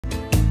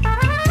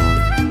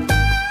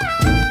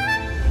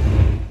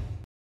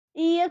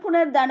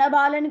இயக்குனர்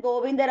தனபாலன்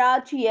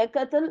கோவிந்தராஜ்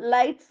இயக்கத்தில்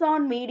lights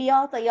on media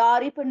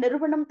தயாரிப்பு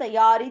நிறுவனம்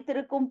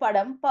தயாரித்திருக்கும்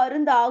படம்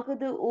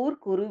பருந்தாகுது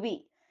ஊர்க்குருவி.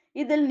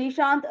 இதில்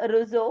நிஷாந்த்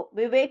ருசோ,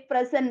 விவேக்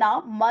பிரசன்னா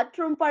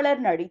மற்றும்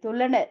பலர்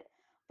நடித்துள்ளனர்.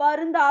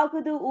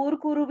 பருந்தாகுது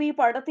ஊர்க்குருவி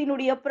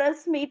படத்தினுடைய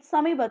பிரஸ் மீட்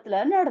சமீபத்தில்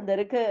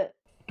நடந்திருக்கு.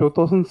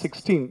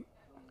 2016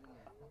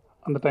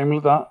 அந்த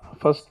டைமில் தான்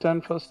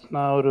ஃபர்ஸ்ட்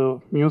நான் ஒரு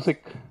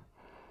மியூசிக்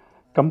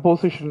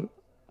கம்போசிஷன்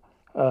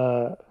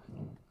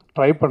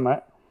ட்ரை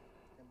பண்ணேன்.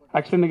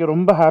 ஆக்சுவலி இன்றைக்கி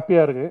ரொம்ப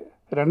ஹாப்பியாக இருக்குது.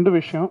 ரெண்டு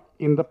விஷயம்.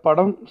 இந்த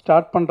படம்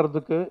ஸ்டார்ட்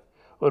பண்ணுறதுக்கு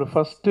ஒரு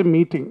ஃபஸ்ட்டு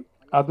மீட்டிங்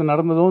அது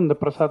நடந்ததும் இந்த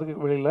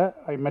பிரசாத்துக்கு வெளியில்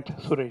ஐ மெட்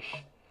Suresh.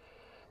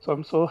 So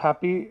I'm so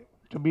happy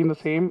to be in the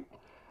same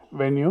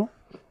venue.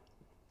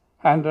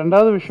 And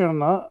ரெண்டாவது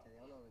விஷயம்னா,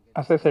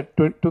 as I said,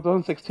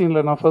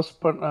 2016 நான் ஃபர்ஸ்ட்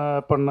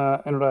பண்ண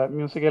என்னோடய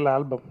மியூசிக்கல்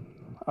ஆல்பம்,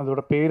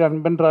 அதோட பேர்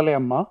அன்பென்றாலே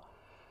அம்மா.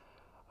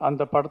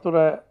 அந்த படத்தோட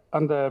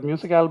அந்த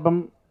மியூசிக்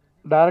ஆல்பம்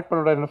டைரக்ட்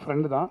பண்ணோட என்னோடய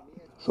ஃப்ரெண்டு தான்.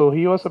 So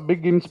he was a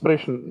big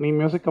inspiration. நீ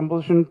மியூசிக்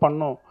கம்போசிஷன்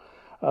பண்ணோம்,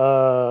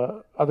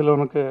 அதில்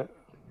உனக்கு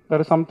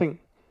தெர் இஸ் சம்திங்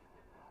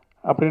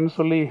அப்படின்னு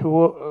சொல்லி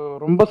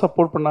ரொம்ப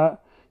சப்போர்ட் பண்ண.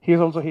 He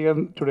is also here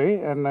today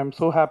and I am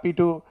so happy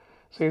to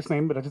say his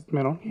name, Rajith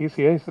Menon. He is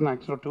here, is an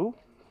actor too.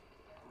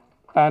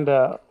 And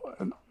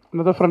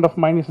another friend of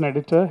mine is an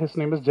editor. His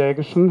name is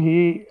Jayakrishan. He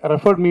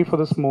referred me for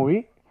this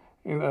movie.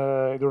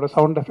 இதோட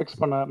sound effects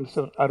பண்ண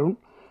mister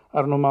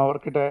அருணுமா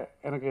அவர்கிட்ட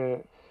எனக்கு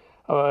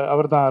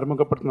அவர் தான்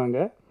அறிமுகப்படுத்தினாங்க.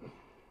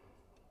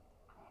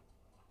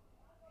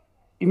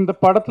 இந்த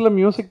படத்தில்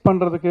music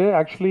பண்ணுறதுக்கு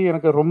actually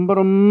எனக்கு ரொம்ப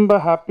ரொம்ப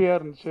ஹாப்பியாக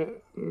இருந்துச்சு.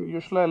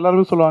 யூஸ்வலாக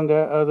எல்லாருமே சொல்லுவாங்க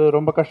அது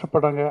ரொம்ப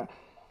கஷ்டப்பட்டாங்க.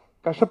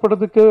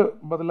 கஷ்டப்படுறதுக்கு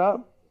பதிலாக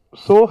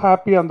ஸோ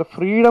ஹாப்பி, அந்த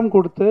ஃப்ரீடம்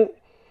கொடுத்து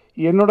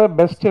என்னோட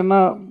பெஸ்ட் என்ன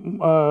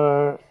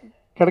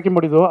கிடைக்க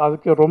முடியுதோ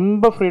அதுக்கு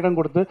ரொம்ப ஃப்ரீடம்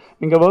கொடுத்து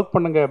நீங்கள் ஒர்க்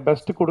பண்ணுங்கள்,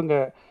 பெஸ்ட்டு கொடுங்க,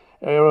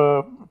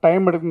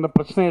 டைம் எடுக்க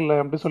பிரச்சனை இல்லை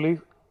அப்படி சொல்லி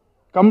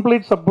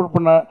கம்ப்ளீட் சப்போர்ட்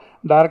பண்ண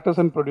directors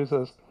and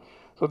producers.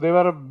 So they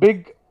are a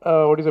big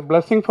what is a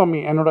blessing for me.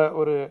 என்னோட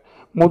ஒரு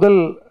முதல்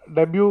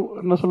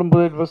டெபியூன்னு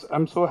சொல்லும்போது it was I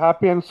am so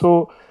happy and so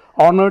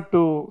honoured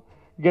to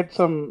get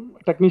some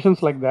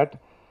technicians like that.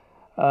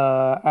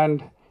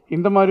 And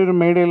இந்த மாதிரி ஒரு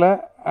மேடையில்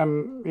I am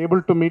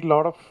able to meet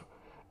lot of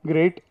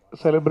great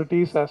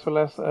celebrities as well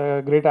as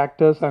great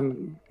actors and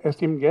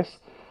esteemed guests.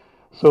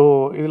 So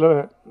இதில்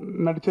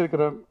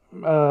நடிச்சிருக்கிற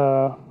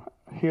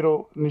hero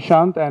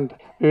Nishanth and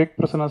Vivek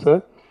Prasanna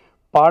sir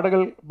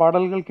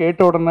பாடல்கள்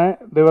கேட்ட உடனே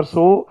they were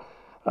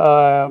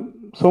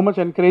so much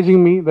encouraging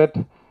me that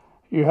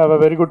you have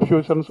a very good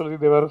future ன்னு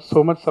சொல்லி they were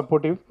so much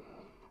supportive.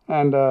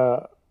 And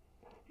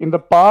இந்த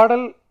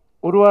பாடல்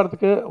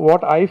உருவாகிறதுக்கு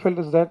what I felt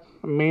is that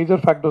major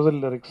factors in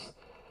lyrics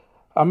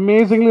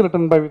amazingly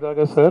written by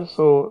Vidyagar sir.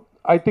 So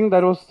I think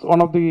that was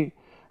one of the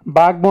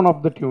backbone of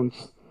the tunes.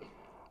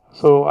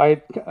 So I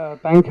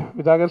thank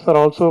Vidyagar sir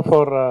also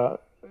for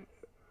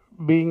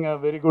being a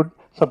very good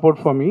support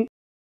for me.